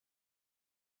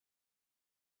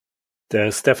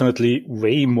There's definitely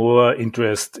way more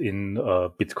interest in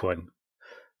Bitcoin.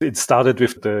 It started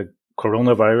with the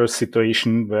coronavirus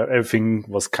situation where everything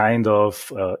was kind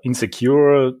of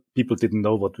insecure. People didn't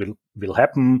know what will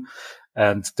happen.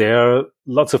 And there,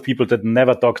 lots of people that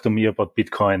never talked to me about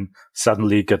Bitcoin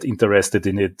suddenly got interested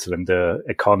in it when the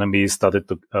economy started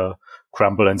to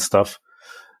crumble and stuff.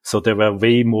 So there were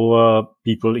way more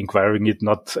people inquiring it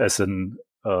not as an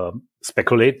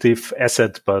speculative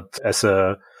asset, but as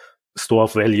a store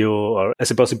of value or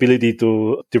as a possibility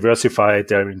to diversify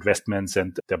their investments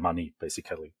and their money,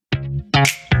 basically.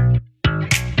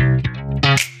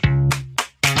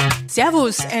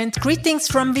 Servus and greetings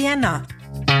from Vienna.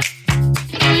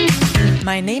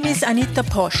 My name is Anita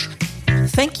Posch.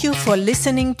 Thank you for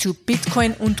listening to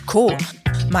Bitcoin & Co.,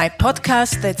 my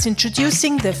podcast that's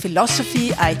introducing the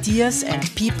philosophy, ideas and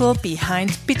people behind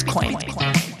Bitcoin.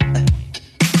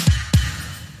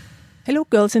 Hello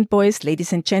girls and boys,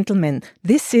 ladies and gentlemen.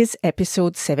 This is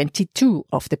episode 72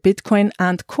 of the Bitcoin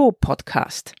 & Co.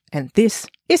 podcast. And this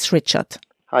is Richard.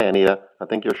 Hi Anita, I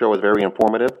think your show is very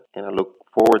informative and I look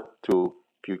forward to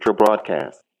future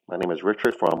broadcasts. My name is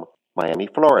Richard from Miami,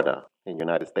 Florida, in the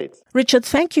United States. Richard,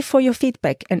 thank you for your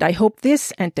feedback, and I hope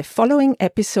this and the following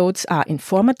episodes are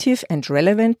informative and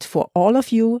relevant for all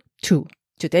of you too.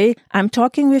 Today, I'm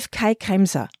talking with Kai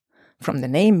Kremser. From the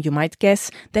name, you might guess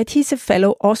that he's a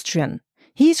fellow Austrian.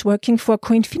 He's working for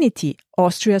Coinfinity,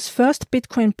 Austria's first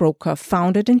Bitcoin broker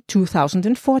founded in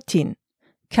 2014.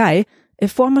 Kai, a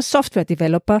former software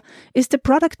developer, is the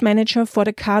product manager for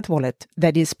the card wallet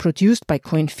that is produced by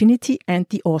Coinfinity and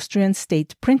the Austrian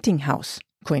State Printing House.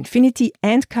 Coinfinity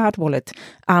and Card Wallet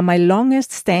are my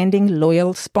longest-standing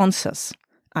loyal sponsors.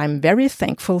 I'm very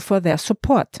thankful for their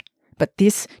support. But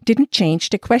this didn't change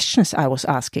the questions I was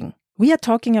asking. We are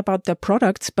talking about their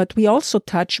products, but we also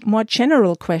touch more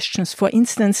general questions, for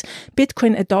instance,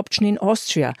 Bitcoin adoption in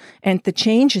Austria and the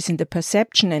changes in the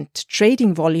perception and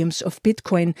trading volumes of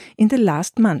Bitcoin in the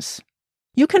last months.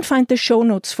 You can find the show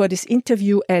notes for this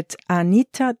interview at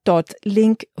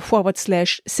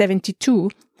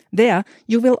anita.link/72. There,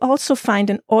 you will also find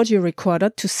an audio recorder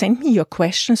to send me your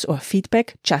questions or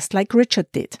feedback, just like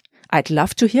Richard did. I'd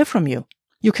love to hear from you.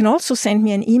 You can also send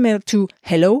me an email to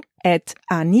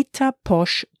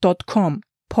hello@anitaposch.com.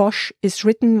 Posch is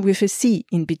written with a C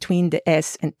in between the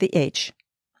S and the H.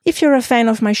 If you're a fan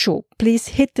of my show, please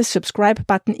hit the subscribe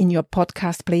button in your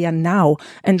podcast player now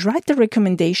and write the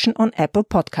recommendation on Apple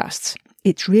Podcasts.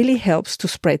 It really helps to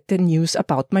spread the news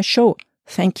about my show.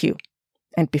 Thank you.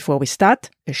 And before we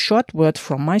start, a short word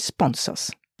from my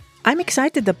sponsors. I'm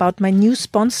excited about my new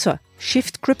sponsor,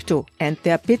 Shift Crypto, and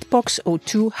their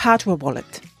BitBox02 hardware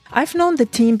wallet. I've known the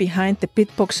team behind the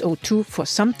BitBox02 for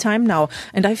some time now,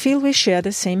 and I feel we share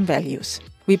the same values.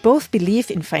 We both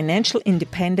believe in financial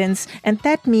independence, and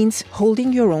that means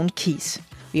holding your own keys.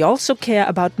 We also care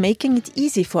about making it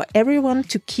easy for everyone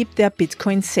to keep their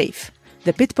Bitcoin safe.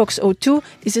 The BitBox02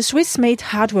 is a Swiss-made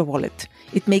hardware wallet.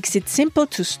 It makes it simple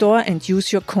to store and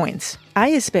use your coins.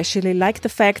 I especially like the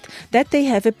fact that they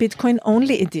have a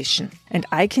Bitcoin-only edition, and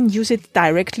I can use it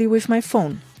directly with my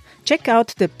phone. Check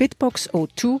out the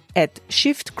BitBox02 at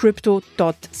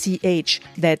shiftcrypto.ch.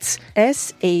 That's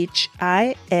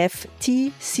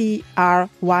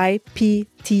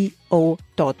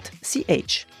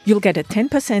shiftcrypto.ch. You'll get a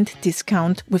 10%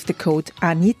 discount with the code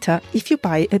ANITA if you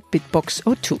buy a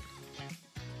BitBox02.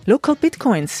 Local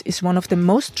Bitcoins is one of the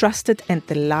most trusted and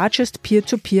the largest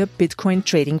peer-to-peer Bitcoin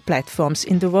trading platforms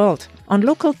in the world. On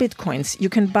Local Bitcoins, you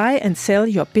can buy and sell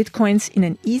your Bitcoins in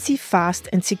an easy, fast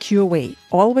and secure way,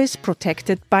 always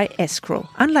protected by escrow.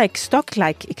 Unlike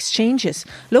stock-like exchanges,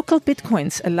 Local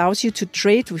Bitcoins allows you to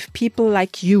trade with people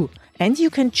like you, and you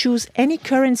can choose any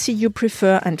currency you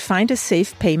prefer and find a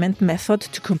safe payment method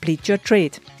to complete your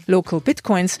trade. Local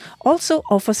Bitcoins also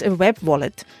offers a web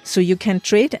wallet, so you can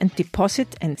trade and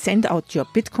deposit and send out your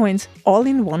Bitcoins all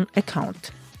in one account.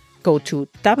 Go to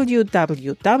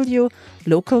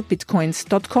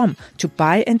www.localbitcoins.com to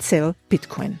buy and sell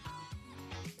Bitcoin.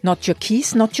 Not your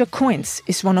keys, not your coins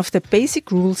is one of the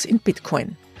basic rules in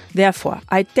Bitcoin. Therefore,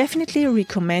 I definitely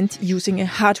recommend using a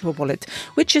hardware wallet,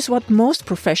 which is what most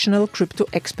professional crypto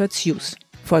experts use.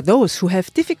 For those who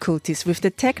have difficulties with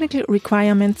the technical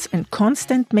requirements and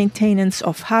constant maintenance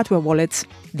of hardware wallets,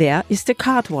 there is the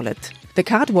card wallet. The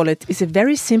card wallet is a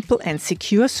very simple and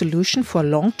secure solution for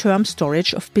long-term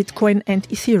storage of Bitcoin and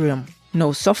Ethereum.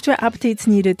 No software updates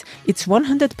needed, it's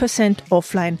 100%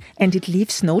 offline, and it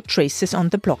leaves no traces on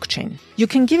the blockchain. You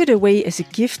can give it away as a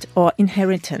gift or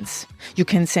inheritance. You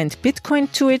can send Bitcoin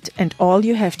to it, and all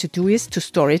you have to do is to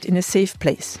store it in a safe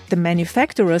place. The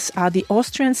manufacturers are the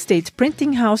Austrian state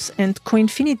printing house and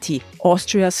Coinfinity,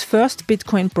 Austria's first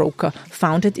Bitcoin broker,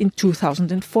 founded in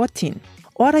 2014.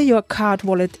 Order your card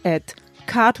wallet at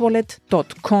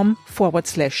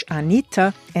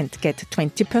cardwallet.com/Anita and get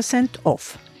 20%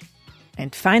 off.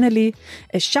 And finally,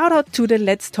 a shout out to the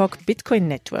Let's Talk Bitcoin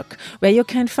network, where you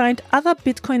can find other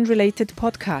Bitcoin-related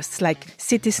podcasts like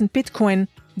Citizen Bitcoin,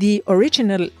 the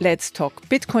original Let's Talk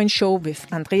Bitcoin show with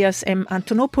Andreas M.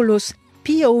 Antonopoulos,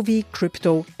 POV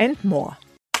Crypto, and more.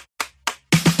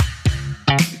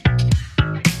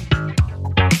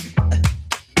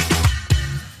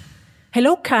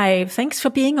 Hello, Kai. Thanks for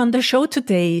being on the show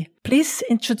today. Please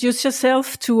introduce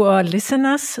yourself to our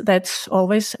listeners. That's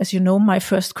always, as you know, my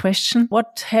first question.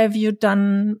 What have you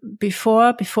done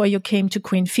before you came to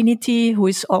Coinfinity, who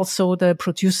is also the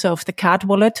producer of the card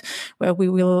wallet, where we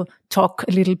will talk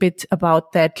a little bit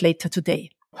about that later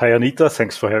today. Hi, Anita.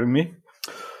 Thanks for having me.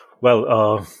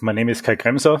 Well, my name is Kai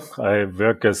Kremser. I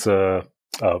work as a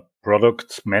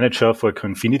product manager for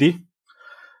Coinfinity.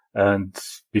 And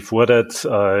before that,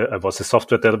 I was a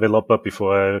software developer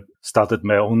before I started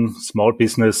my own small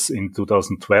business in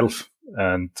 2012.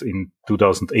 And in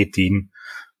 2018,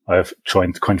 I've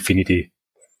joined Coinfinity.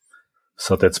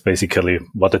 So that's basically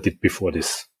what I did before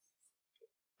this.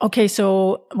 Okay,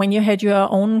 so when you had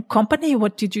your own company,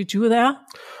 what did you do there?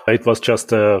 It was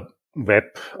just a web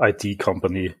IT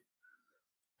company.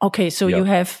 Okay, so you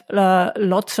have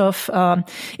lots of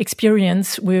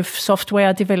experience with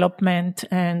software development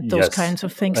and those kinds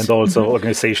of things. And also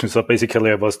organizations. So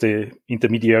basically I was the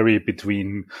intermediary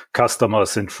between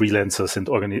customers and freelancers and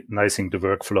organizing the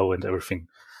workflow and everything.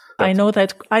 I know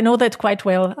that quite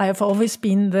well. I have always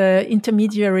been the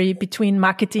intermediary between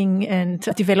marketing and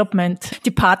development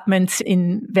departments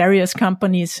in various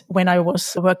companies when I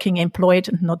was working employed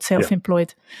and not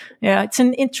self-employed. Yeah, it's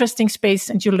an interesting space,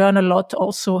 and you learn a lot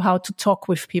also how to talk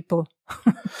with people.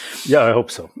 Yeah, I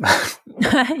hope so.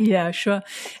 Yeah, sure.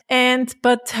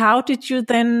 But how did you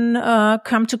then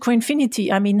come to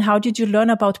Coinfinity? I mean, how did you learn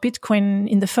about Bitcoin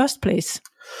in the first place?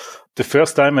 The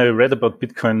first time I read about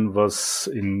Bitcoin was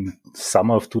in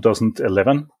summer of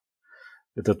 2011.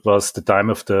 That was the time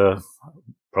of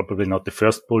probably not the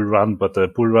first bull run, but the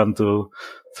bull run to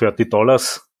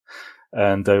 $30.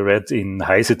 And I read in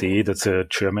Heise.de, that's a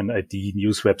German IT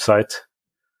news website.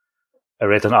 I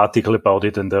read an article about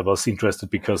it, and I was interested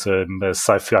because I'm a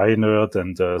sci-fi nerd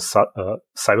and a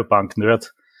cyberpunk nerd.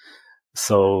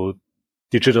 So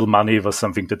digital money was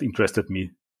something that interested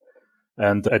me.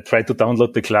 And I tried to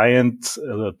download the client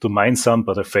to mine some,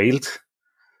 but I failed.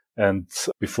 And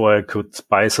before I could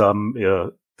buy some,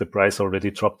 the price already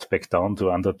dropped back down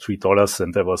to under $3.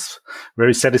 And I was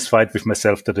very satisfied with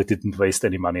myself that I didn't waste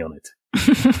any money on it.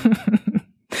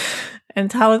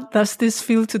 And how does this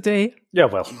feel today? Yeah,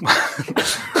 well,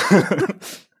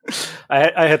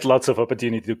 I had lots of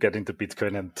opportunity to get into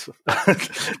Bitcoin and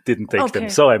didn't take them.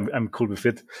 So I'm cool with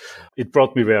it. It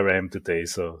brought me where I am today.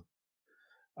 So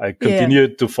I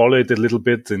continued to follow it a little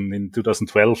bit in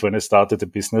 2012 when I started the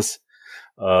business.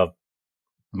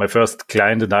 My first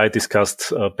client and I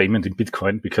discussed payment in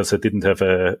Bitcoin because I didn't have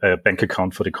a bank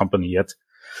account for the company yet.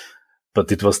 But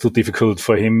it was too difficult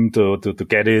for him to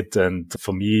get it. And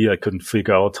for me, I couldn't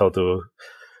figure out how to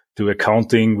do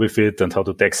accounting with it and how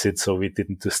to tax it. So we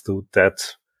didn't just do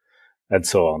that and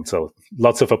so on. So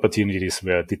lots of opportunities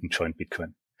where I didn't join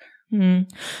Bitcoin.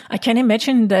 I can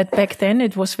imagine that back then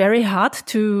it was very hard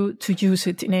to use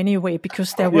it in any way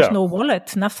because there was no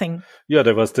wallet, nothing. Yeah,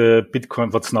 there was the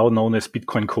Bitcoin, what's now known as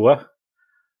Bitcoin Core.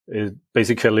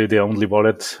 Basically the only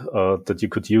wallet that you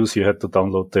could use. You had to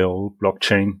download the whole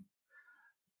blockchain.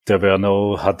 There were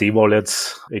no HD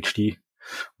wallets, HD,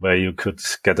 where you could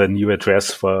get a new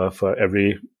address for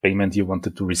every payment you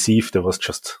wanted to receive. There was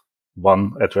just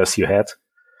one address you had.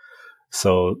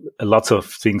 So lots of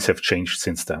things have changed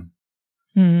since then.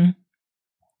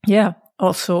 Yeah.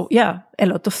 Also, a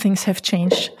lot of things have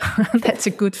changed. That's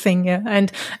a good thing. Yeah.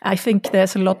 And I think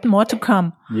there's a lot more to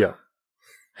come. Yeah.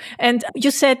 And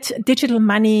you said digital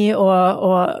money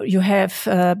or you have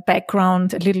a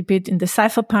background a little bit in the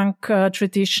cypherpunk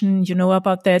tradition, you know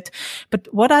about that. But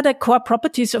what are the core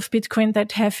properties of Bitcoin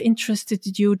that have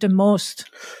interested you the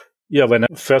most? Yeah, when I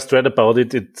first read about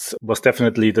it, it was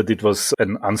definitely that it was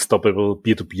an unstoppable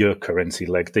peer-to-peer currency,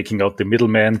 like taking out the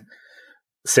middleman,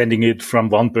 sending it from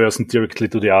one person directly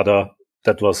to the other.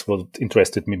 That was what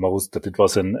interested me most, that it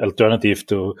was an alternative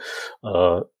to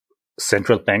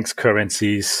central banks'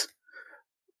 currencies,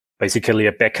 basically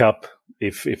a backup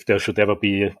if there should ever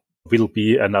will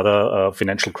be another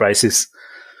financial crisis.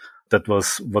 That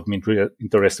was what me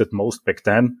interested most back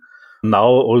then. Now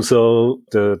also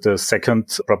the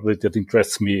second probably that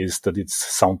interests me is that it's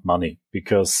sound money,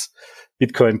 because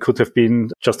Bitcoin could have been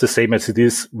just the same as it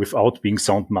is without being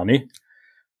sound money,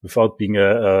 without being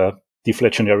a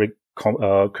deflationary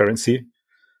currency.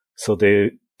 So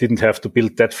they didn't have to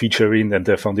build that feature in, and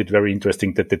I found it very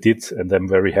interesting that they did, and I'm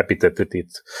very happy that they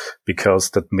did, because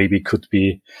that maybe could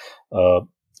be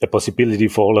a possibility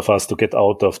for all of us to get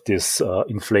out of this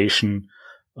inflation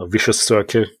vicious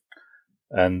circle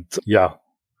and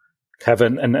have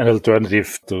an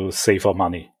alternative to save our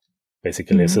money,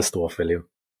 basically as a store of value.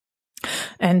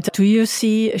 And do you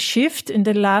see a shift in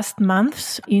the last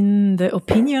months in the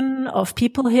opinion of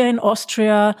people here in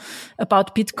Austria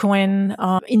about Bitcoin?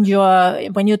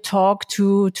 When you talk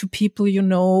to people,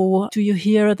 do you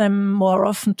hear them more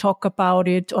often talk about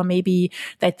it, or maybe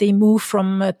that they move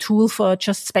from a tool for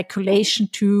just speculation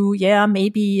to,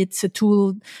 maybe it's a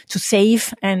tool to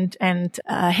save and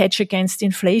hedge against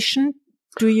inflation?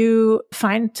 Do you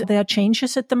find there are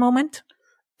changes at the moment?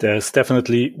 There's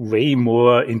definitely way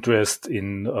more interest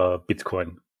in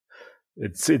Bitcoin.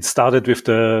 It started with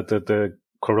the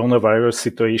coronavirus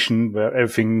situation, where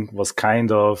everything was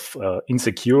kind of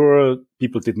insecure.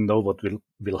 People didn't know what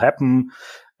will happen.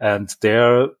 And there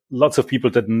are lots of people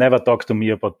that never talked to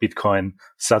me about Bitcoin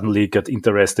suddenly got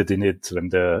interested in it when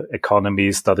the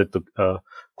economy started to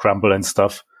crumble and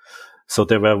stuff. So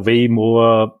there were way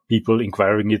more people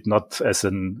inquiring it, not as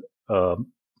an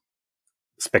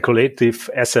speculative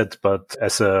asset, but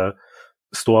as a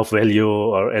store of value,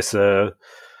 or as a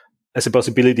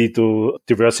possibility to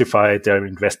diversify their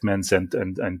investments and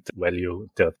value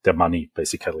their money,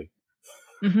 basically.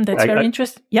 That's very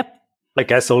interesting. Yep. I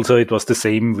guess also it was the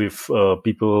same with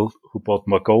people who bought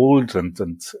more gold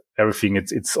and everything.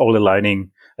 It's all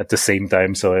aligning at the same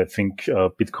time. So I think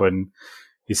Bitcoin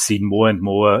is seen more and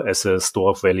more as a store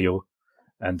of value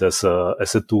and as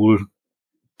a tool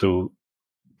to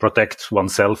protect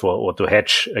oneself or to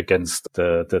hedge against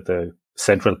the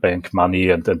central bank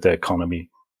money and the economy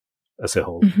as a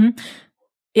whole. Mm-hmm.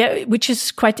 Yeah, which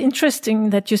is quite interesting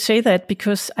that you say that,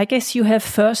 because I guess you have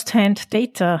first-hand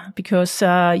data, because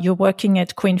you're working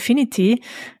at Coinfinity,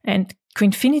 and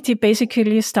Coinfinity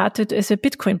basically started as a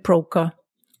Bitcoin broker.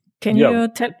 Can you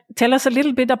tell us a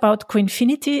little bit about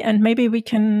Coinfinity, and maybe we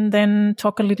can then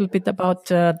talk a little bit about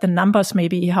the numbers,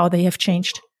 maybe how they have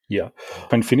changed? Yeah.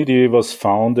 Coinfinity was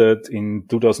founded in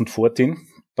 2014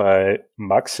 by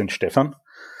Max and Stefan.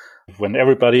 When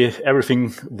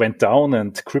everything went down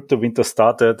and crypto winter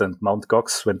started and Mt.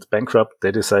 Gox went bankrupt,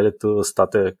 they decided to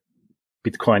start a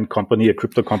Bitcoin company, a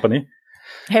crypto company.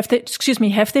 Have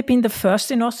they been the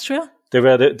first in Austria? They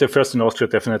were the first in Austria,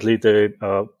 definitely. They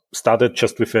started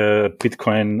just with a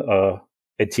Bitcoin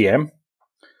ATM.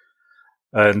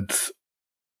 And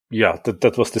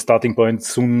that was the starting point.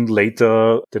 Soon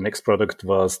later, the next product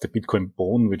was the Bitcoin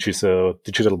Bone, which is a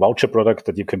digital voucher product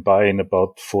that you can buy in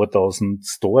about 4,000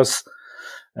 stores.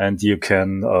 And you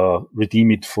can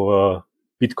redeem it for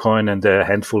Bitcoin and a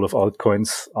handful of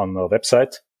altcoins on our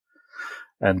website.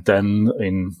 And then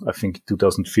in, I think,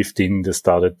 2015, they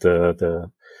started the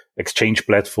exchange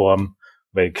platform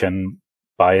where you can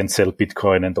buy and sell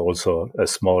Bitcoin and also a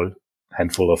small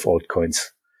handful of altcoins.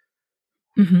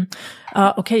 Mm-hmm.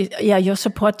 Okay. Yeah, you're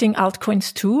supporting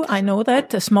altcoins too. I know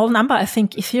that. A small number, I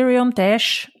think Ethereum,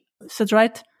 Dash, is that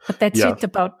right? But that's it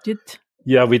about it.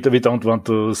 Yeah, we don't want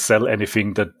to sell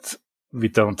anything that we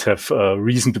don't have a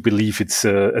reason to believe it's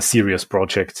a serious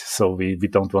project. So we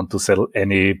don't want to sell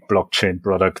any blockchain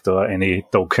product or any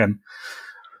token.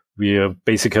 We are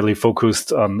basically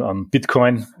focused on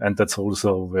Bitcoin, and that's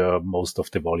also where most of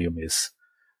the volume is.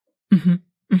 Mm-hmm.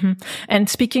 Mm-hmm. And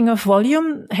speaking of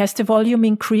volume, has the volume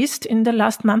increased in the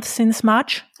last month since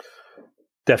March?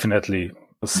 Definitely.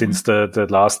 Since the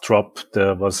last drop,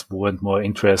 there was more and more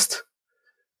interest,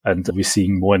 and we're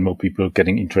seeing more and more people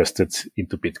getting interested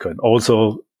into Bitcoin.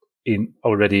 Also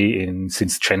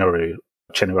since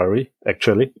January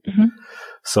actually. Mm-hmm.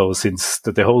 So since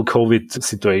the whole COVID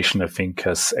situation, I think,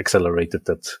 has accelerated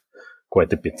that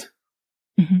quite a bit.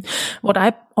 Mm-hmm. What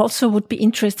I also would be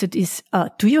interested is,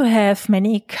 do you have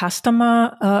many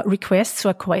customer requests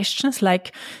or questions,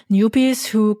 like newbies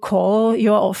who call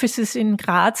your offices in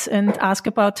Graz and ask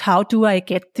about how do I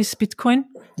get this Bitcoin?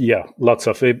 Yeah, lots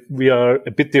of it. We are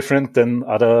a bit different than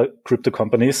other crypto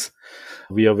companies.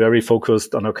 We are very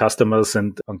focused on our customers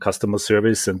and on customer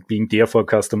service and being there for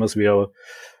customers. We are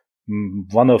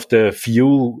one of the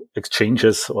few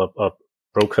exchanges or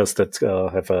brokers that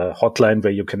have a hotline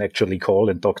where you can actually call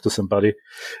and talk to somebody.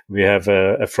 We have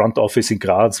a front office in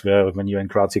Graz where when you're in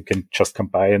Graz, you can just come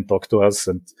by and talk to us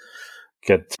and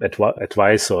get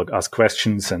advice or ask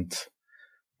questions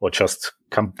or just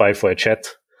come by for a chat.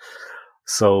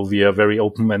 So we are very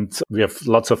open and we have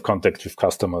lots of contact with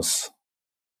customers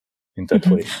in that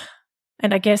way.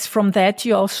 And I guess from that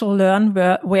you also learn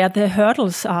where the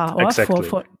hurdles are.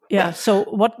 Exactly. Yeah. So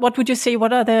what would you say?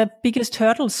 What are the biggest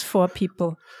hurdles for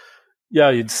people? Yeah,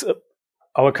 it's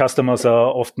our customers are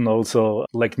often also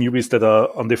like newbies that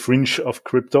are on the fringe of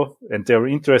crypto and they're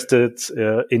interested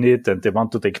in it and they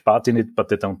want to take part in it, but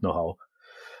they don't know how.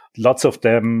 Lots of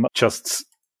them just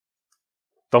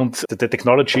don't. The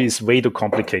technology is way too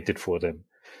complicated for them.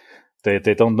 They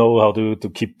don't know how to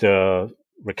keep the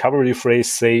recovery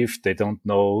phrase safe. They don't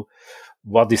know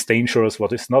what is dangerous,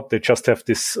 what is not. They just have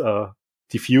this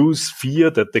diffuse fear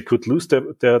that they could lose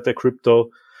their crypto.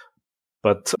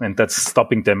 And that's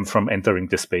stopping them from entering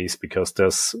the space because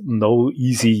there's no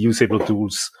easy usable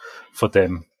tools for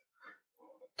them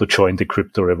to join the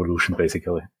crypto revolution,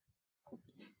 basically.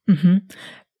 Mm-hmm.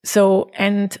 So,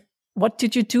 and what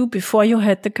did you do before you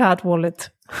had the card wallet?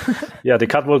 Yeah, the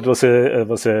card wallet was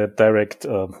a direct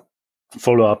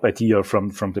follow-up idea from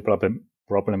the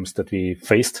problems that we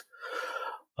faced.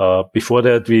 Before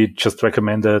that, we just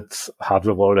recommended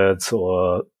hardware wallets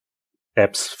or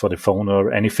apps for the phone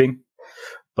or anything.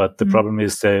 But the problem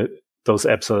is that those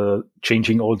apps are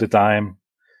changing all the time.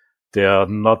 They are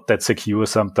not that secure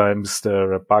sometimes.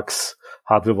 There are bugs.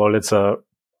 Hardware wallets are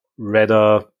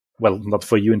rather, well, not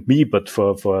for you and me, but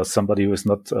for somebody who is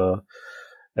not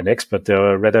an expert, they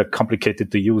are rather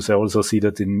complicated to use. I also see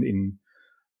that in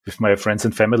with my friends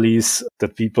and families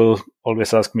that people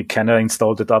always ask me, can I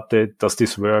install that update? Does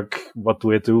this work? What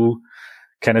do I do?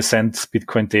 Can I send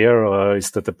Bitcoin there or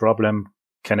is that a problem?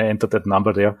 Can I enter that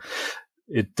number there?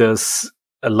 There's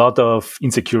a lot of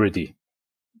insecurity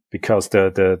because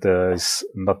there is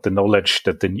not the knowledge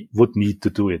that they would need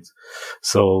to do it.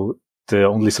 So the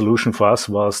only solution for us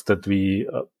was that we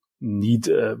need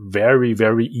a very,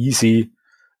 very easy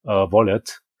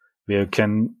wallet where you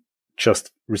can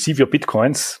just receive your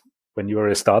Bitcoins when you are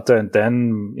a starter. And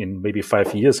then in maybe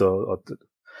 5 years or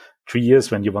 3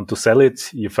 years, when you want to sell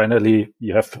it, you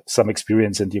have some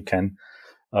experience and you can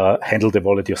handle the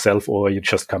wallet yourself, or you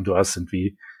just come to us and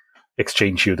we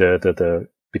exchange you the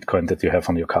Bitcoin that you have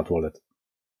on your card wallet.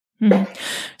 Mm-hmm.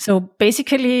 So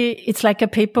basically it's like a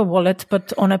paper wallet,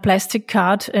 but on a plastic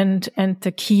card and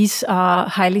the keys are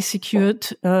highly secured,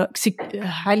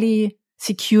 highly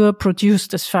secure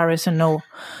produced as far as I know.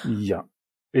 Yeah.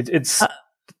 It's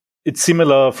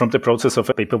similar from the process of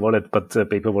a paper wallet, but a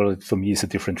paper wallet for me is a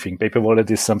different thing. Paper wallet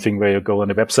is something where you go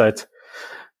on a website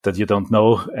that you don't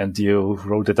know and you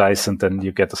roll the dice and then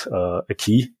you get a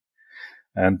key.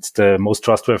 And the most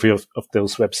trustworthy of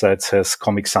those websites has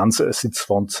Comic Sans as its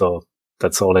font. So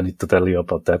that's all I need to tell you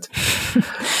about that.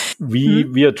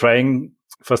 We are trying,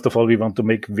 first of all, we want to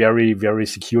make very, very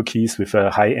secure keys with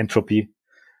a high entropy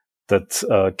that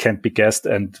can't be guessed.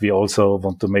 And we also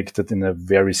want to make that in a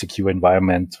very secure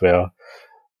environment where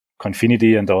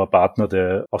Coinfinity and our partner,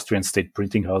 the Austrian State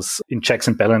Printing House, in checks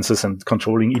and balances and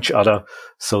controlling each other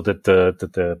so that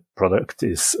the product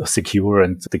is secure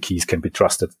and the keys can be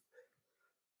trusted.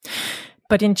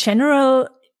 But in general,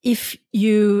 if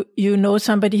you know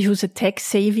somebody who's a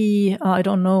tech-savvy,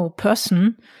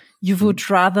 person, you would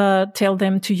rather tell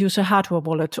them to use a hardware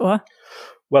wallet, or?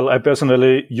 Well, I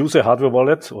personally use a hardware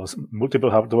wallet or multiple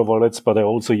hardware wallets, but I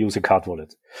also use a card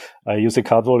wallet. I use a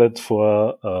card wallet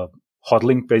for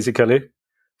hodling, basically,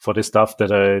 for the stuff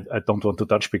that I don't want to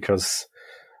touch because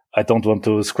I don't want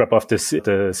to scrap off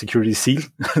the security seal.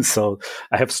 So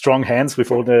I have strong hands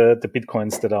with all the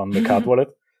Bitcoins that are on the card wallet.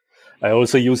 I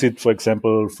also use it, for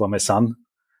example, for my son,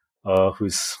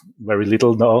 who's very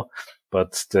little now,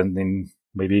 but then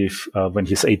when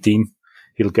he's 18,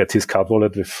 he'll get his card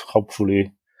wallet with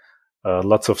hopefully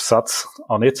lots of sats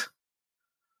on it.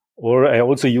 Or I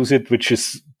also use it, which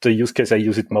is the use case I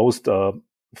use it most,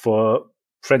 for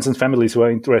friends and families who are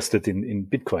interested in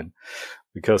Bitcoin.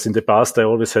 Because in the past, I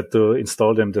always had to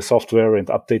install them the software and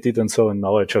update it and so, and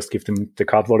now I just give them the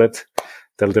card wallet,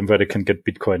 tell them where they can get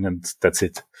Bitcoin, and that's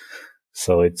it.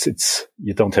 So it's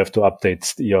you don't have to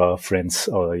update your friends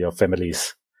or your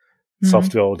family's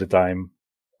software all the time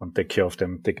and take care of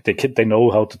them. They know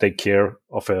how to take care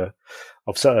of a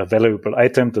valuable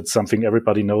item. That's something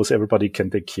everybody knows. Everybody can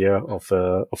take care of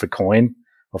a coin,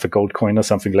 of a gold coin or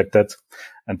something like that.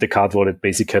 And the card wallet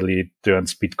basically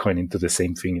turns Bitcoin into the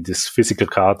same thing. In this physical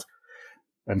card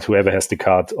And whoever has the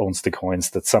card owns the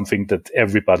coins. That's something that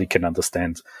everybody can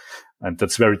understand. And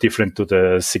that's very different to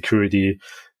the security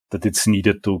that it's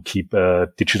needed to keep a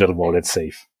digital wallet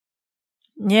safe.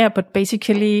 Yeah, but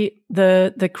basically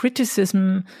the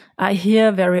criticism I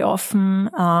hear very often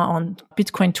on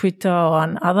Bitcoin Twitter or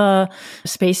on other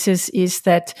spaces is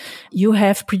that you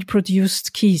have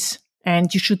pre-produced keys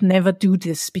and you should never do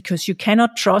this because you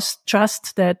cannot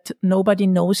trust that nobody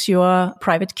knows your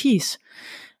private keys.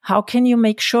 How can you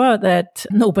make sure that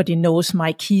nobody knows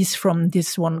my keys from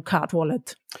this one card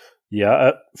wallet?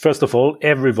 Yeah, first of all,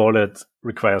 every wallet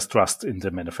requires trust in the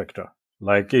manufacturer.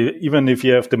 Like even if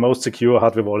you have the most secure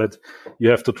hardware wallet,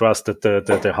 you have to trust that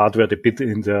the hardware they put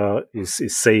in there is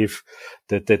safe,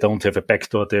 that they don't have a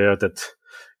backdoor there, that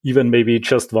even maybe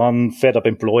just one fed up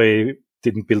employee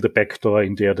didn't build a backdoor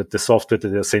in there, that the software that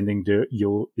they're sending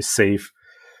you is safe.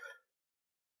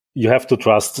 You have to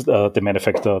trust the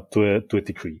manufacturer to a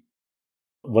degree.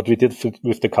 What we did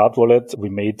with the card wallet, we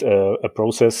made a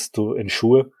process to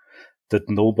ensure that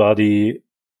nobody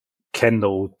can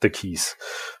know the keys.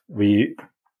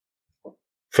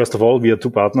 First of all, we are two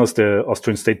partners, the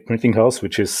Austrian State Printing House,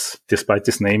 which is, despite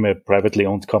this name, a privately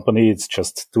owned company. It's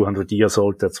just 200 years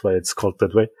old. That's why it's called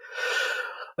that way.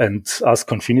 And us,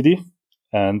 Coinfinity.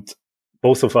 And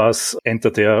both of us enter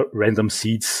their random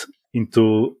seeds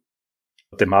into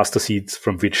the master seeds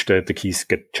from which the keys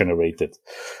get generated.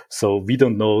 So we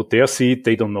don't know their seed.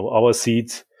 They don't know our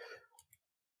seed.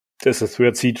 There's a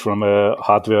third seed from a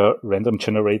hardware random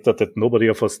generator that nobody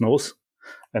of us knows.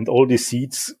 And all these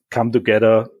seeds come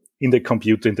together in the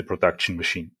computer, in the production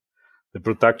machine. The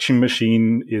production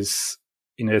machine is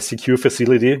in a secure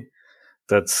facility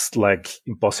that's like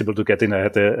impossible to get in. I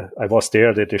was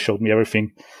there, they showed me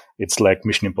everything. It's like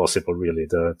Mission Impossible, really.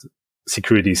 The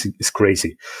security is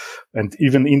crazy. And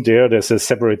even in there, there's a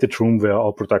separated room where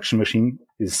our production machine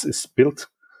is built.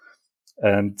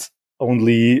 And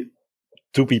only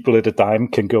 2 people at a time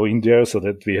can go in there, so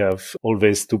that we have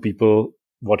always 2 people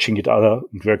watching each other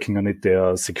and working on it. They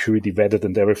are security vetted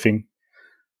and everything.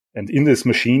 And in this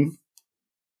machine,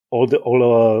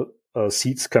 all our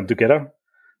seeds come together.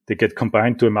 They get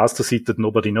combined to a master seed that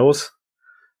nobody knows.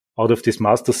 Out of this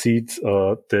master seed,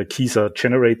 the keys are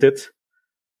generated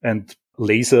and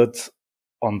lasered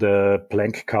on the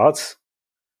blank cards.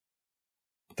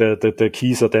 The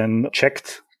keys are then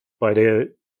checked by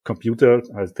the computer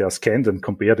as they are scanned and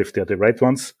compared if they're the right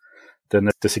ones. Then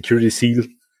the security seal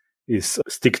is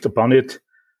sticked upon it,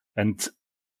 and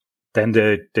then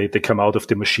they come out of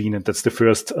the machine, and that's the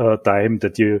first time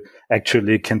that you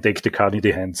actually can take the card in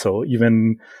the hand. So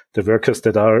even the workers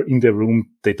that are in the room,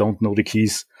 they don't know the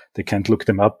keys, they can't look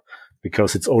them up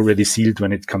because it's already sealed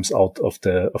when it comes out of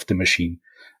the machine.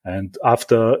 And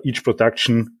after each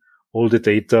production, all the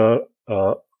data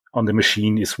on the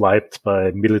machine is wiped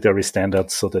by military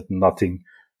standards so that nothing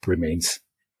remains.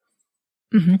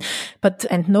 Mm-hmm.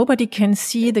 And nobody can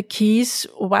see the keys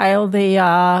while they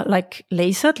are like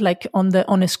lasered, like on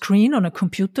a screen, on a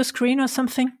computer screen or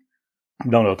something?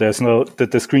 No, there's no,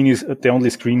 the only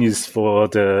screen is for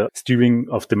the steering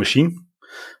of the machine,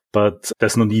 but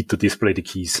there's no need to display the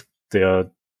keys. They are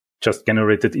just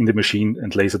generated in the machine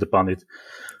and lasered upon it.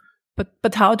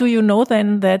 But how do you know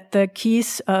then that the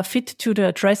keys fit to the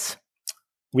address?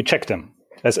 We check them.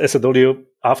 As I told you,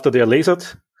 after they are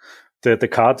lasered, the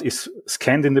card is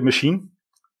scanned in the machine,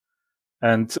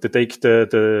 and they take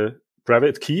the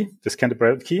private key, they scan the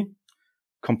private key,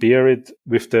 compare it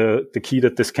with the key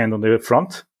that they scanned on the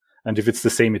front, and if it's the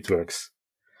same, it works.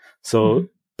 So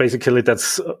basically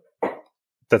that's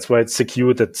why it's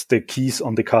secure, that the keys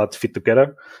on the card fit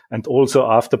together. And also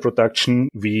after production,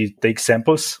 we take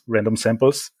samples, random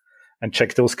samples, and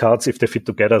check those cards if they fit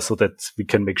together so that we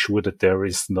can make sure that there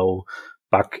is no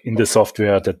bug in the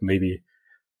software, that maybe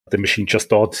the machine just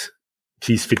thought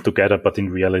keys fit together, but in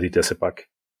reality, there's a bug.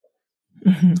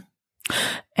 Mm-hmm.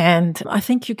 And I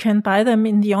think you can buy them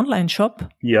in the online shop.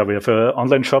 Yeah, we have an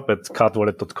online shop at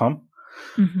cardwallet.com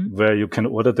where you can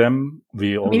order them.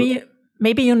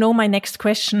 Maybe you know my next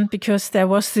question, because there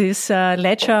was this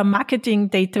Ledger marketing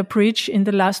data breach in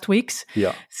the last weeks.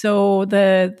 Yeah. So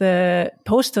the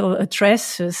postal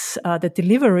addresses, the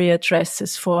delivery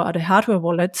addresses for the hardware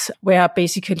wallets were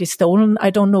basically stolen. I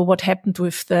don't know what happened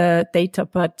with the data,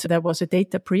 but there was a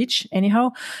data breach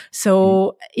anyhow.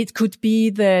 So it could be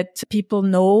that people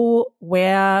know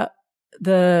where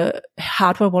the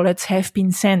hardware wallets have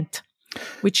been sent,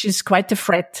 which is quite a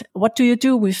threat. What do you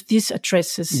do with these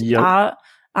addresses? Yep.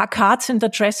 Are cards and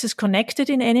addresses connected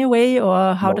in any way,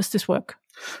 or how does this work?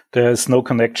 There's no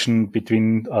connection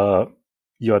between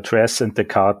your address and the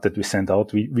card that we send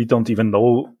out. We don't even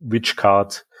know which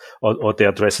card or the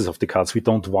addresses of the cards. We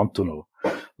don't want to know.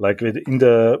 Like in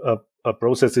the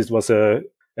process, it was a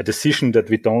decision that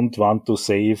we don't want to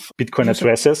save Bitcoin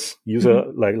addresses,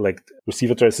 like receive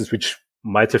addresses, which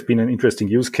might have been an interesting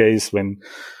use case when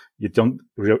you don't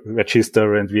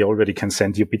register and we already can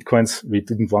send you Bitcoins. We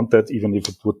didn't want that, even if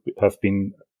it would have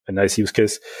been a nice use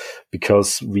case,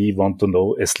 because we want to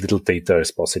know as little data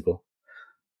as possible.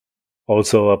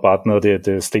 Also, a partner,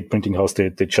 the state printing house, they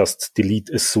just delete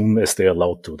as soon as they're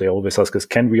allowed to. They always ask us,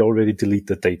 can we already delete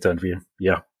the data? And we,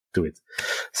 do it.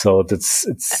 So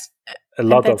it's a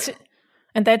lot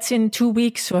and that's in 2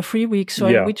 weeks or 3 weeks,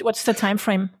 or what's the time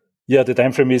frame? Yeah, the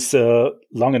time frame is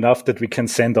long enough that we can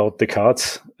send out the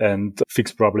cards and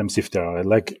fix problems if there are.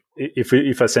 Like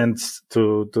if I send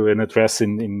to an address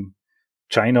in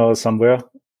China or somewhere,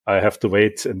 I have to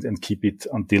wait and keep it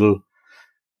until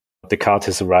the card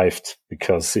has arrived,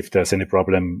 because if there's any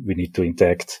problem, we need to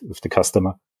interact with the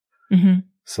customer. Mm-hmm.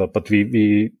 So, but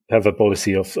we have a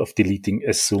policy of deleting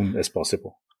as soon as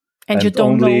possible. And you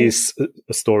don't only know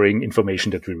storing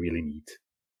information that we really need.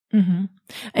 Mm-hmm.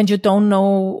 And you don't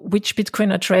know which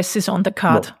Bitcoin address is on the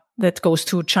card that goes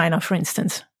to China, for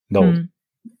instance. No. Mm.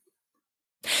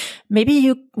 Maybe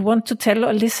you want to tell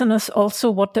our listeners also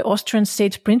what the Austrian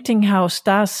State Printing House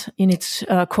does in its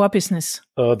core business.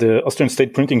 The Austrian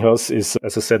State Printing House is,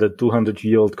 as I said, a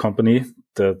 200-year-old company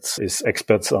that is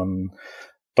experts on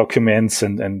documents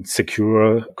and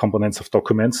secure components of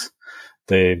documents.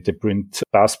 They print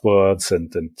passports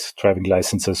and driving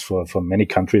licenses for many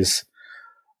countries,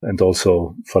 and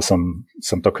also for some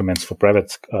documents for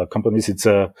private companies. It's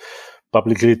a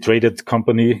publicly traded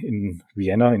company in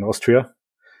Vienna, in Austria.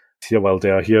 Here, while they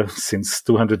are here since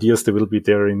 200 years, they will be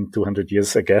there in 200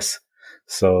 years, I guess.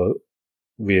 So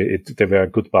they were a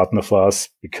good partner for us,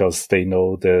 because they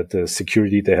know the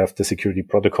security. They have the security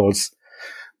protocols.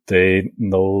 They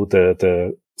know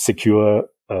the secure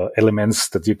elements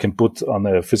that you can put on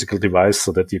a physical device,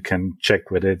 so that you can check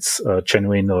whether it's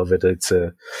genuine or whether it's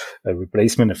a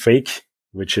replacement, a fake,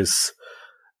 which is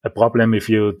a problem if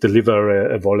you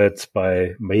deliver a wallet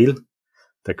by mail.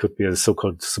 There could be a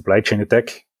so-called supply chain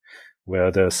attack,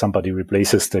 where somebody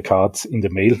replaces the card in the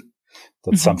mail.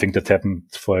 That's something that happened,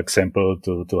 for example,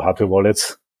 to hardware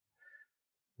wallets,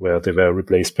 where they were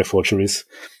replaced by forgeries.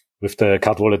 With the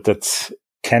card wallet, that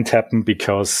can't happen,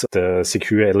 because the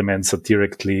secure elements are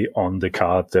directly on the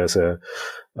card. There's a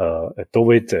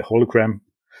DOIT, a hologram,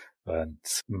 and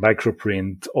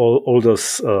microprint, all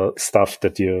those stuff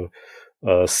that you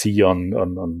see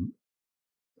on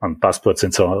passports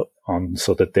and so on,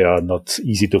 so that they are not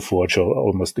easy to forge or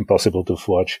almost impossible to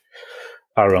forge,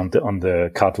 are on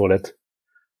the card wallet,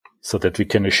 so that we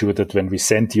can assure that when we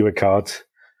send you a card,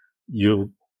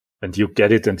 you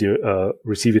get it and you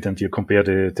receive it, and you compare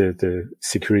the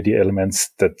security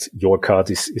elements, that your card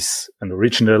is an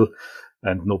original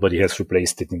and nobody has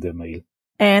replaced it in the mail.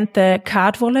 And the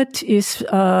card wallet is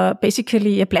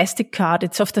basically a plastic card.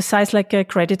 It's of the size like a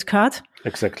credit card.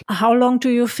 Exactly. How long do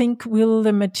you think will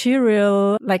the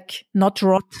material not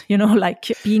rot,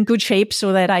 be in good shape,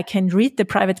 so that I can read the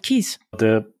private keys?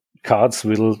 The cards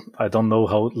will, I don't know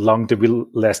how long they will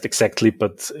last exactly,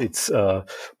 but it's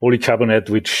polycarbonate,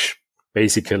 which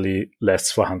basically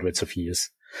lasts for hundreds of years.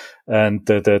 And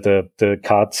the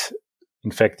card, in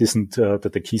fact, isn't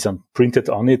that the keys are printed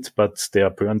on it, but they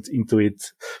are burned into it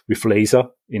with laser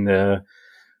in a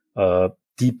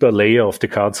deeper layer of the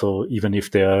card. So even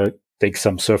if they take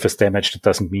some surface damage, that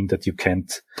doesn't mean that you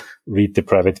can't read the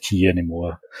private key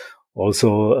anymore.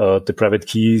 Also, the private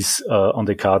keys on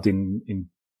the card in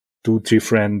 2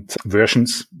 different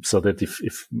versions, so that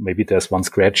if maybe there's one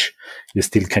scratch, you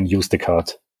still can use the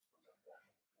card.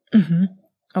 Mm-hmm.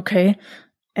 Okay.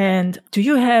 And do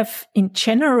you have, in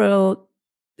general,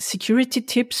 security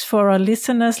tips for our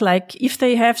listeners? Like, if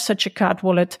they have such a card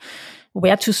wallet,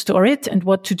 where to store it and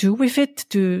what to do with it?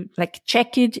 To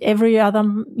check it every other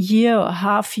year or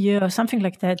half year or something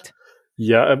like that?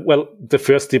 Yeah. Well, the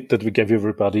first tip that we give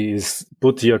everybody is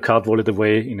put your card wallet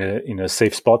away in a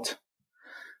safe spot,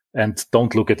 and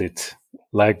don't look at it.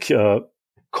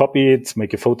 Copy it,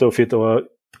 make a photo of it, or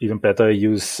even better,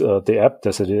 use the app.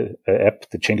 There's a app,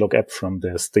 the Chainlock app from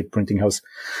the State Printing House,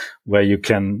 where you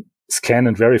can scan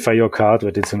and verify your card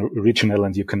that it's an original,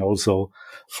 and you can also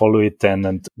follow it then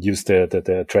and use the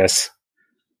address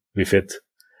with it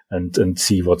and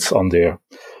see what's on there.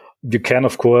 You can,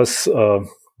 of course,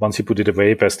 once you put it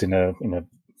away, best in a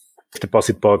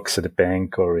deposit box at a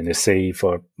bank or in a safe,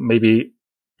 or maybe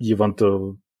you want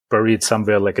to bury it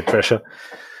somewhere like a treasure.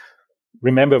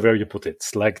 remember where you put it.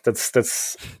 Like it's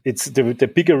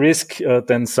the bigger risk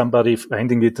than somebody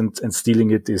finding it and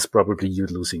stealing it is probably you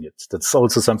losing it. That's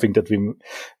also something that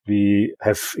we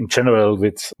have in general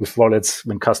with wallets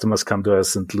when customers come to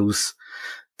us and lose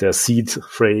their seed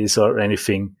phrase or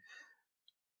anything.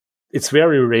 It's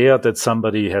very rare that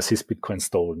somebody has his Bitcoin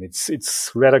stolen.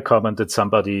 It's rather common that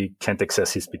somebody can't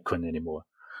access his Bitcoin anymore.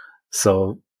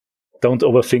 So don't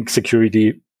overthink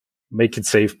security. Make it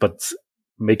safe, but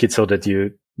make it so that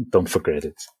you don't forget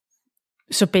it.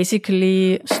 So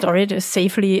basically store it as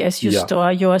safely as you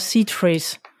store your seed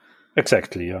phrase.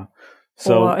 Exactly, yeah.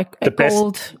 So or a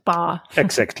gold bar.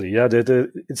 Exactly, yeah.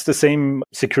 It's the same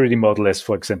security model as,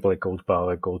 for example, a gold bar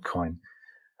or a gold coin.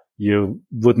 You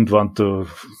wouldn't want to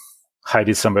hide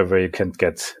it somewhere where you can't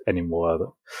get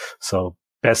anymore. So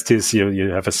best is you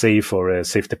have a safe or a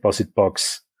safe deposit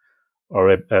box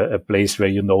or a place where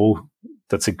you know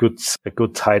that's a good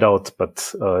hideout,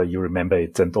 but you remember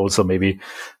it. And also maybe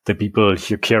the people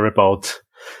you care about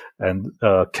and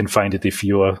can find it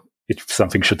if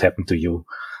something should happen to you.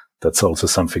 That's also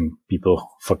something people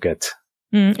forget.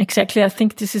 Exactly. I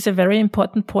think this is a very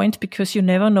important point because you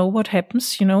never know what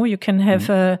happens. You know, you can have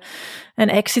an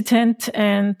accident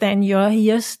and then your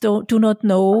ears do not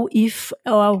know if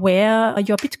or where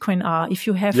your Bitcoin are, if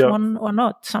you have one or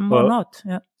not, some or not.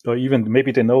 Yeah. Or even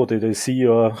maybe they know that they see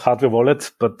your hardware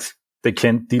wallet, but they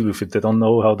can't deal with it. They don't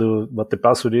know what the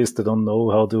password is. They don't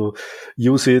know how to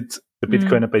use it. The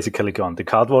Bitcoin are basically gone. The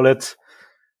card wallet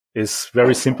is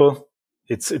very simple.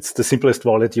 It's the simplest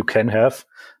wallet you can have.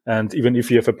 And even if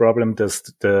you have a problem, there's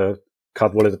the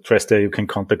card wallet address there. You can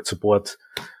contact support.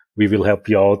 We will help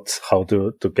you out how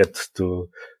to get to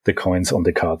the coins on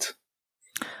the card.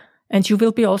 And you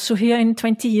will be also here in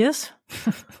 20 years?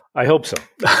 I hope so.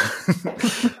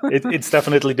 It's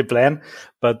definitely the plan,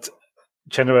 but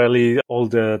generally all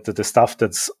the stuff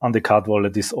that's on the card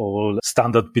wallet is all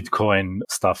standard Bitcoin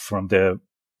stuff from the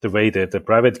way that the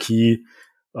private key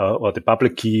or the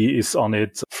public key is on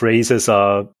it. Phrases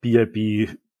are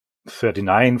BIP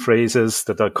 39 phrases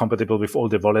that are compatible with all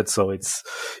the wallets. So it's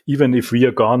even if we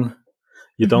are gone,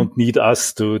 you don't need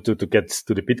us to get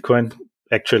to the Bitcoin.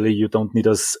 Actually, you don't need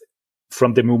us.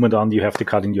 From the moment on, you have the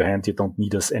card in your hand. You don't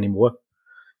need us anymore.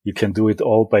 You can do it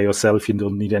all by yourself. You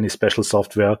don't need any special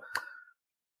software.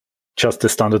 Just the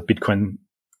standard Bitcoin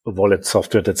wallet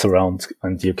software that's around,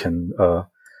 and you can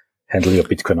handle your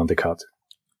Bitcoin on the card.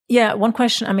 Yeah, one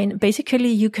question. I mean, basically,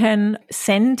 you can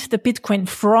send the Bitcoin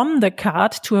from the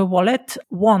card to a wallet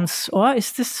once, or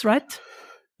is this right?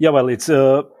 Yeah, well, it's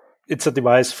a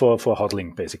device for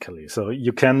hodling, basically. So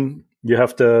you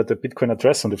have the Bitcoin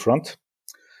address on the front,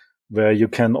 where you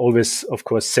can always, of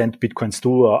course, send Bitcoins to,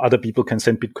 or other people can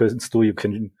send Bitcoins to. You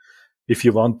can, if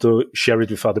you want to share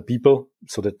it with other people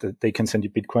so that they can send you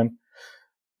Bitcoin.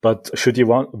 But should you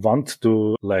want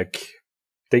to like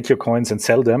take your coins and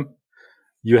sell them,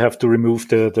 you have to remove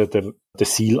the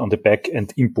seal on the back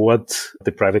and import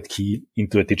the private key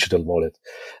into a digital wallet.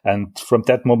 And from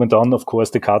that moment on, of course,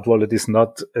 the card wallet is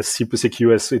not as super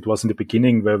secure as it was in the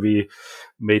beginning, where we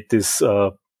made this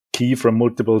key from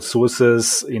multiple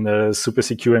sources in a super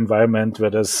secure environment where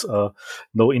there's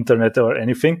no internet or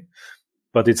anything.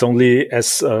 But it's only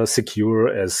as secure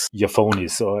as your phone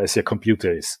is or as your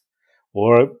computer is.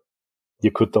 Or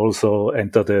you could also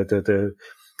enter the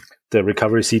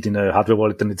recovery seed in a hardware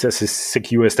wallet, and it's as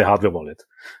secure as the hardware wallet.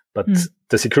 But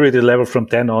the security level from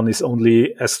then on is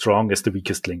only as strong as the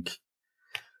weakest link.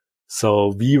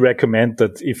 So we recommend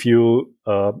that if you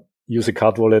use a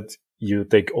card wallet, you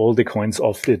take all the coins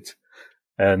off it.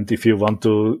 And if you want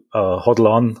to hodl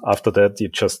on after that, you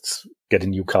just get a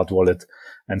new card wallet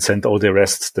and send all the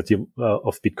rest that you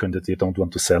of Bitcoin that you don't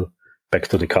want to sell back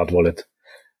to the card wallet,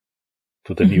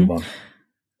 to the new one.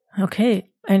 Okay.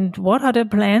 And what are the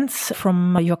plans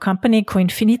from your company,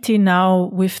 Coinfinity, now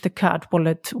with the card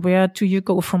wallet? Where do you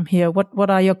go from here? What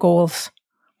are your goals?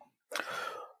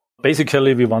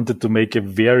 Basically, we wanted to make a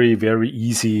very, very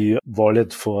easy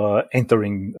wallet for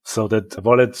entering, so that a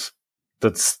wallet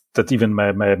that even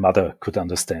my mother could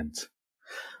understand.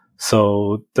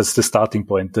 So that's the starting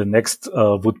point. The next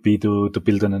would be to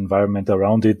build an environment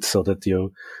around it so that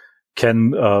you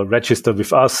can register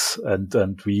with us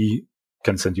and we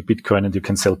can send you Bitcoin and you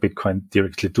can sell Bitcoin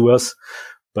directly to us.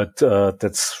 But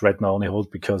that's right now on hold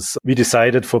because we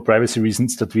decided for privacy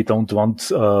reasons that we don't want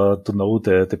to know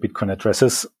the Bitcoin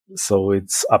addresses. So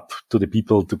it's up to the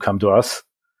people to come to us.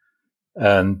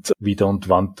 And we don't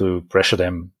want to pressure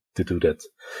them to do that,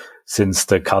 since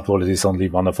the card wallet is only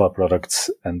one of our products.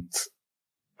 And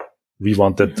we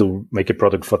wanted to make a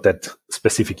product for that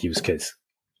specific use case.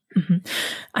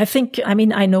 I think,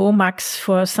 I know Max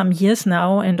for some years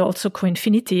now and also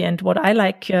Coinfinity. And what I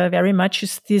like very much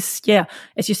is this,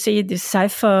 as you say, this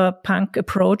cypherpunk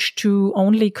approach to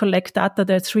only collect data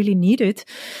that's really needed.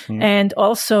 And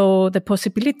also the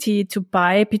possibility to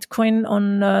buy Bitcoin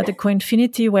on the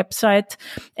Coinfinity website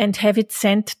and have it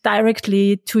sent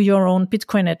directly to your own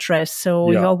Bitcoin address. So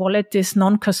your wallet is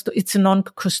it's a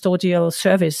non-custodial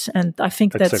service. And I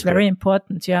think that's very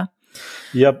important. Yeah.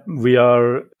 Yep,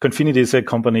 Coinfinity is a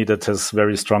company that has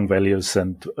very strong values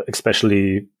and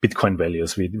especially Bitcoin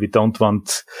values. We don't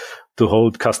want to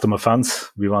hold customer funds.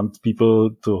 We want people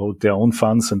to hold their own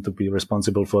funds and to be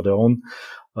responsible for their own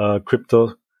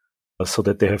crypto so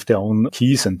that they have their own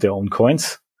keys and their own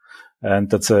coins. And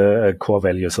that's a core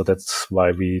value. So that's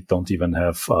why we don't even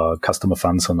have customer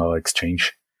funds on our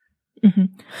exchange.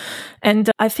 And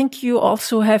I think you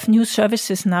also have new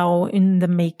services now in the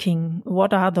making.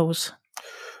 What are those?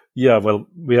 Yeah, well,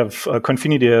 we have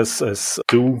Coinfinity as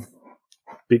two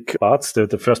big parts.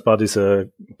 The first part is a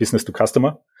business to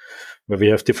customer, where we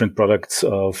have different products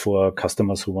for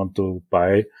customers who want to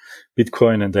buy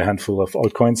Bitcoin and a handful of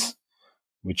altcoins,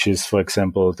 which is, for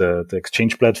example, the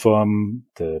exchange platform,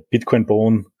 the Bitcoin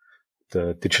Bone,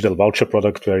 the digital voucher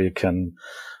product where you can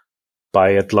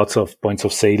buy at lots of points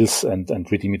of sales and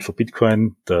redeem it for Bitcoin.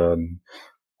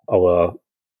 Our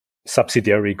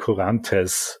subsidiary Courant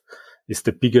is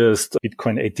the biggest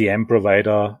Bitcoin ATM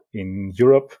provider in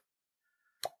Europe.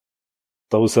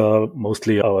 Those are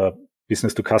mostly our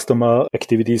business to customer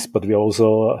activities, but we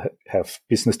also have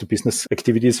business to business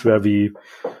activities where we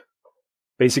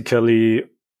basically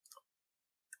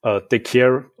take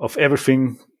care of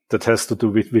everything that has to do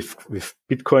with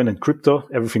Bitcoin and crypto,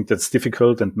 everything that's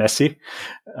difficult and messy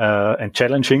and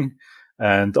challenging.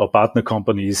 And our partner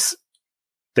companies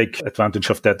take advantage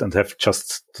of that and have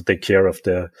just to take care of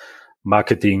the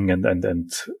marketing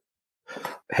and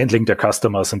handling their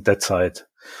customers on that side.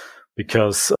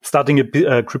 Because starting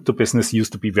a crypto business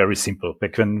used to be very simple.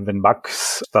 Back when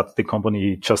Max started the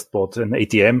company, he just bought an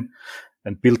ATM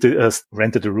and built it,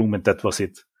 rented a room, and that was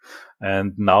it.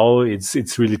 And now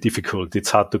it's really difficult.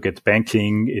 It's hard to get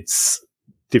banking. It's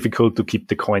difficult to keep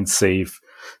the coins safe.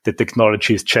 The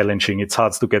technology is challenging. It's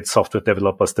hard to get software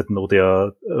developers that know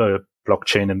their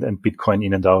blockchain and Bitcoin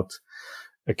in and out.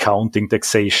 Accounting,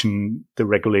 taxation, the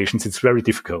regulations. It's very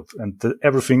difficult. And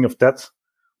everything of that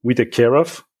we take care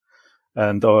of.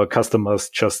 And our customers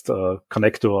just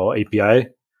connect to our API.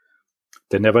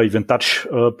 They never even touch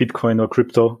Bitcoin or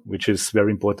crypto, which is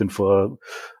very important for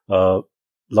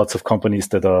lots of companies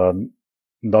that are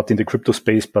not in the crypto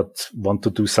space but want to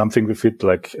do something with it,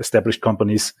 like established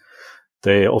companies.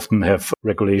 They often have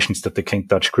regulations that they can't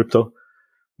touch crypto.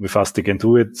 With us, they can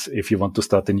do it. If you want to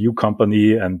start a new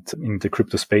company and in the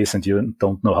crypto space and you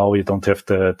don't know how, you don't have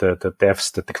the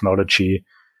devs, the technology,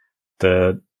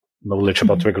 the knowledge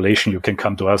about regulation, you can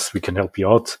come to us. We can help you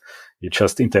out. You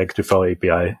just interact with our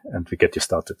API and we get you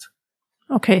started.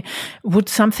 Okay. Would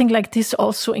something like this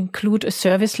also include a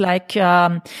service like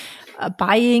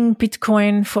buying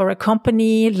Bitcoin for a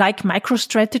company like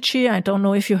MicroStrategy? I don't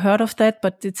know if you heard of that,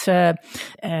 but it's a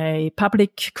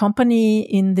public company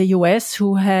in the US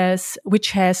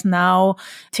which has now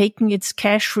taken its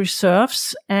cash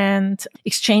reserves and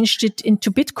exchanged it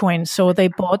into Bitcoin. So they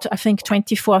bought, I think,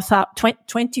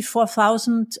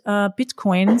 24,000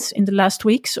 Bitcoins in the last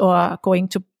weeks, or are going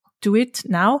to do it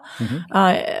now,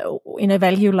 in a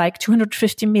value like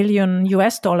 $250 million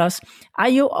US. Are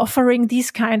you offering these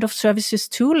kind of services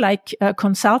too, like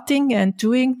consulting and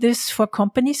doing this for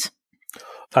companies?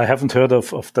 I haven't heard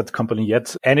of that company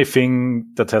yet. Anything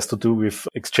that has to do with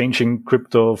exchanging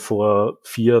crypto for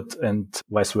fiat and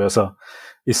vice versa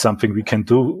is something we can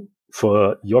do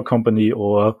for your company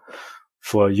or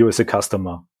for you as a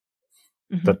customer.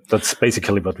 That's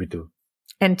basically what we do.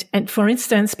 And for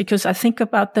instance, because I think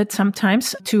about that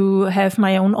sometimes, to have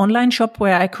my own online shop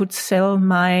where I could sell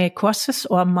my courses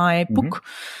or my book.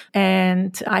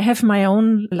 And I have my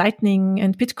own Lightning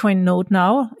and Bitcoin node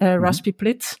now, Raspberry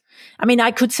Blitz. I mean,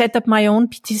 I could set up my own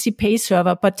BTC Pay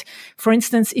server, but for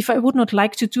instance, if I would not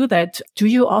like to do that, do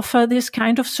you offer this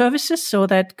kind of services so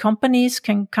that companies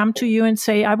can come to you and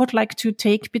say, I would like to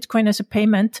take Bitcoin as a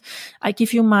payment. I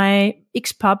give you my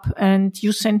XPub and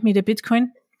you send me the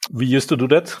Bitcoin? We used to do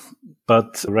that,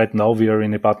 but right now we are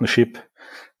in a partnership,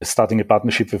 starting a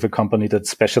partnership with a company that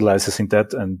specializes in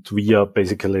that. And we are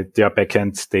basically their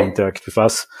backend. They interact with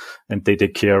us and they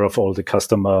take care of all the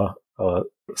customer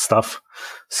stuff.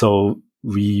 So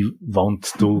we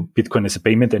won't do Bitcoin as a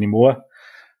payment anymore,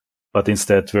 but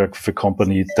instead work with a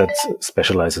company that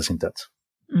specializes in that.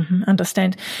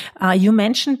 Understand. You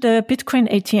mentioned the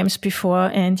Bitcoin ATMs before,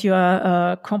 and you're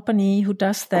a company who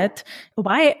does that.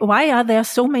 Why are there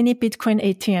so many Bitcoin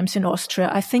ATMs in Austria?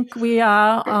 I think we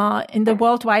are in the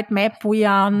worldwide map. We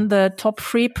are on the top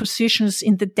 3 positions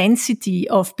in the density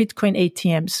of Bitcoin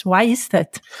ATMs. Why is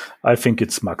that? I think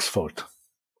it's Max's fault.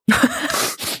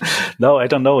 No, I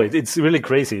don't know. It's really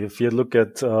crazy. If you look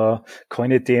at Coin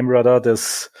ATM radar,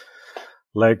 there's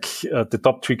like the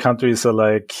top 3 countries are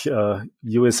like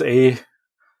USA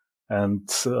and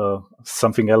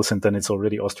something else, and then it's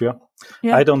already Austria.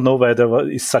 Yeah. I don't know why there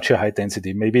is such a high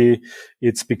density. Maybe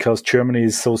it's because Germany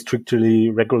is so strictly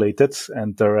regulated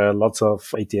and there are lots of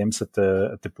ATMs at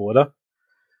the border.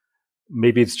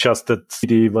 Maybe it's just that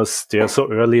Citi was there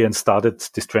so early and started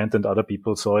this trend, and other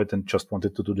people saw it and just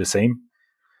wanted to do the same.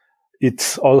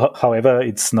 However,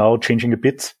 it's now changing a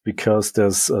bit because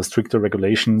there's stricter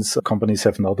regulations. Companies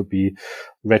have now to be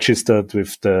registered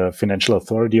with the financial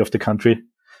authority of the country.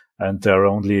 And there are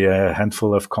only a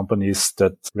handful of companies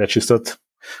that registered,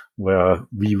 where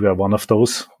we were one of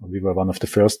those. We were one of the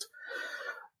first.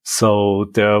 So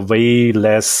there are way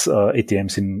less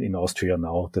ATMs in Austria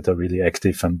now that are really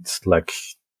active, and like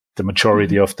the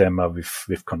majority of them are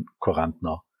with Courant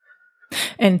now.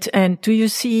 And do you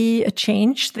see a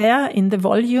change there in the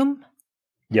volume?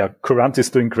 Yeah, Courant is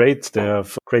doing great. They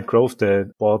have great growth. They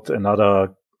bought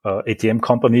another ATM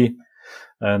company,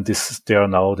 and they are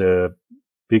now the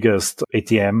biggest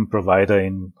ATM provider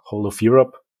in whole of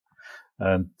Europe,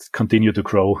 and continue to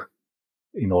grow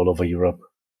in all over Europe.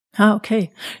 Okay.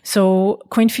 So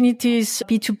Coinfinity's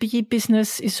B2B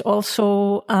business is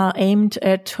also aimed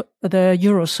at the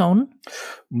Eurozone?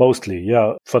 Mostly,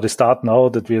 yeah. For the start now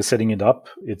that we are setting it up,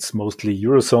 it's mostly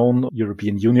Eurozone,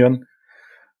 European Union,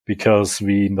 because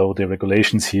we know the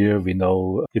regulations here. We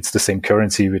know it's the same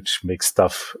currency, which makes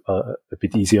stuff a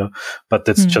bit easier. But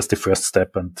that's just the first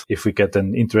step. And if we get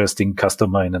an interesting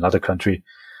customer in another country,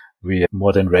 we are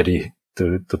more than ready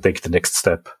to take the next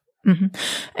step. Mm-hmm.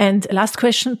 And last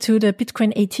question to the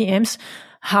Bitcoin ATMs.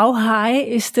 How high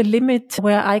is the limit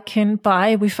where I can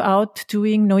buy without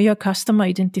doing know your customer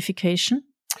identification?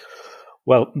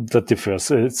 Well, that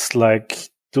differs. It's like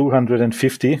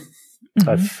 250,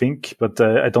 I think, but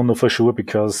I don't know for sure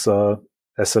because,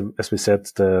 as we said,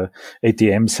 the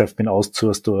ATMs have been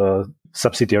outsourced to a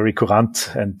subsidiary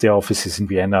Courant, and their office is in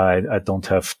Vienna. I don't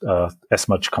have as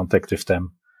much contact with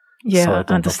them. Yeah, so I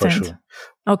understand. Sure.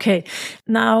 Okay.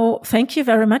 Now, thank you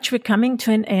very much. We're coming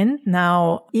to an end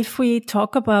now. If we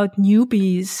talk about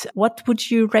newbies, what would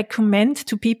you recommend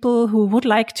to people who would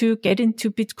like to get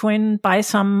into Bitcoin, buy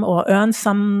some or earn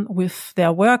some with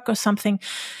their work or something?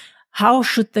 How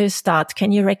should they start?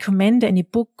 Can you recommend any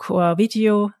book or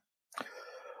video?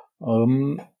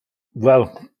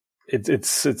 Well,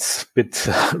 it's a bit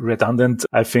redundant.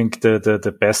 I think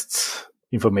the best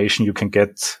information you can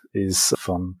get is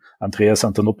from Andreas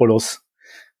Antonopoulos,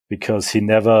 because he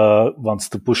never wants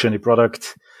to push any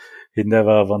product. He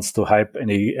never wants to hype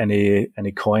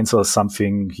any coins or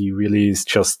something. He really is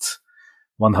just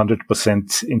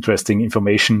 100% interesting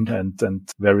information and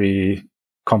very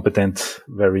competent,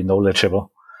 very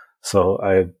knowledgeable. So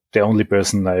the only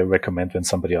person I recommend when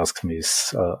somebody asks me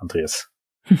is Andreas.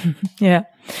 Yeah.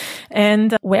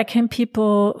 And where can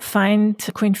people find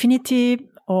Coinfinity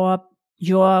or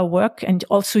your work, and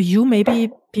also you? Maybe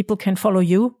people can follow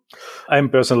you? I'm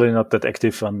personally not that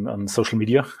active on social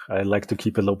media. I like to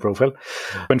keep a low profile.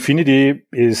 Coinfinity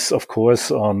is, of course,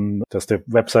 there's the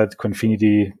website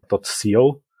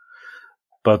coinfinity.co,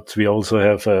 but we also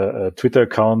have a Twitter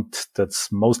account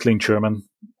that's mostly in German,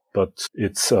 but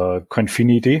it's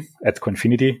Coinfinity,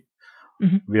 @Coinfinity.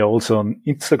 We are also on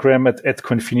Instagram at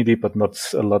Coinfinity, but not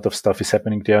a lot of stuff is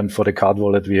happening there. And for the card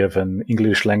wallet, we have an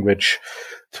English language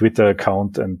Twitter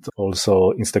account and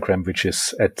also Instagram, which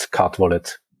is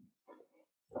 @cardwallet.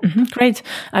 Great.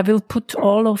 I will put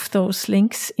all of those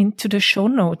links into the show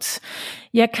notes.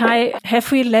 Yeah, Kai,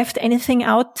 have we left anything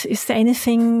out? Is there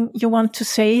anything you want to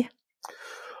say?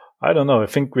 I don't know. I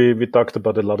think we talked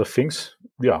about a lot of things.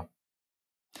 Yeah.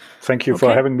 Thank you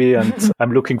for having me, and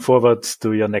I'm looking forward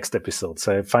to your next episodes.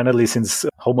 Finally, since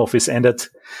home office ended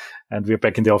and we're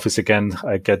back in the office again,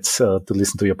 I get to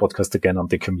listen to your podcast again on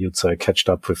the commute. So I catched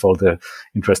up with all the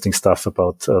interesting stuff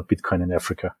about Bitcoin in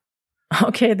Africa.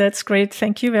 Okay, that's great.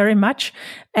 Thank you very much,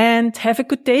 and have a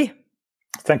good day.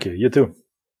 Thank you. You too.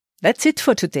 That's it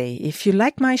for today. If you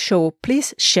like my show,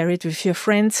 please share it with your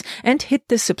friends and hit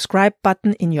the subscribe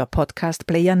button in your podcast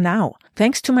player now.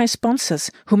 Thanks to my sponsors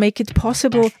who make it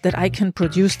possible that I can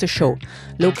produce the show.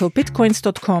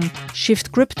 Localbitcoins.com,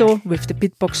 Shift Crypto with the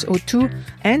Bitbox 02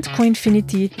 and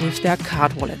Coinfinity with their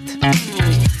card wallet.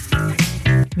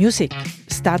 Music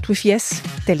start with yes,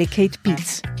 delicate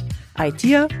beats.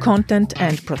 Idea, content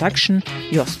and production,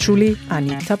 yours truly,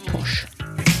 Anita Posch.